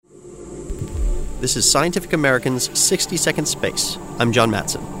This is Scientific American's 60-Second Space. I'm John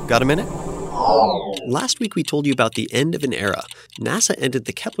Matson. Got a minute? Last week we told you about the end of an era. NASA ended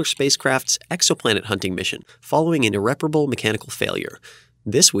the Kepler spacecraft's exoplanet hunting mission, following an irreparable mechanical failure.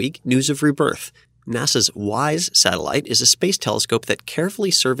 This week, news of rebirth. NASA's WISE satellite is a space telescope that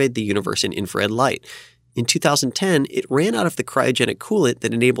carefully surveyed the universe in infrared light. In 2010, it ran out of the cryogenic coolant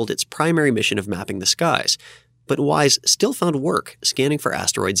that enabled its primary mission of mapping the skies. But WISE still found work scanning for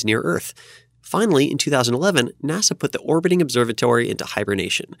asteroids near Earth. Finally, in 2011, NASA put the orbiting observatory into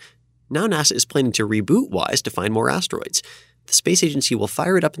hibernation. Now NASA is planning to reboot WISE to find more asteroids. The space agency will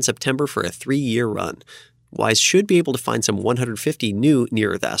fire it up in September for a 3-year run. WISE should be able to find some 150 new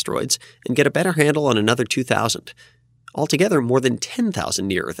near-Earth asteroids and get a better handle on another 2,000. Altogether, more than 10,000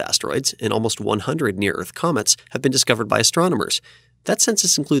 near-Earth asteroids and almost 100 near-Earth comets have been discovered by astronomers. That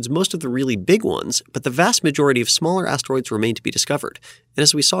census includes most of the really big ones, but the vast majority of smaller asteroids remain to be discovered. And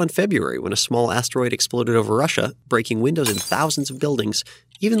as we saw in February when a small asteroid exploded over Russia, breaking windows in thousands of buildings,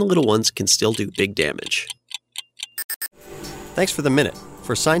 even the little ones can still do big damage. Thanks for the minute.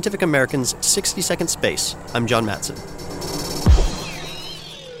 For Scientific American's 60-Second Space, I'm John Matson.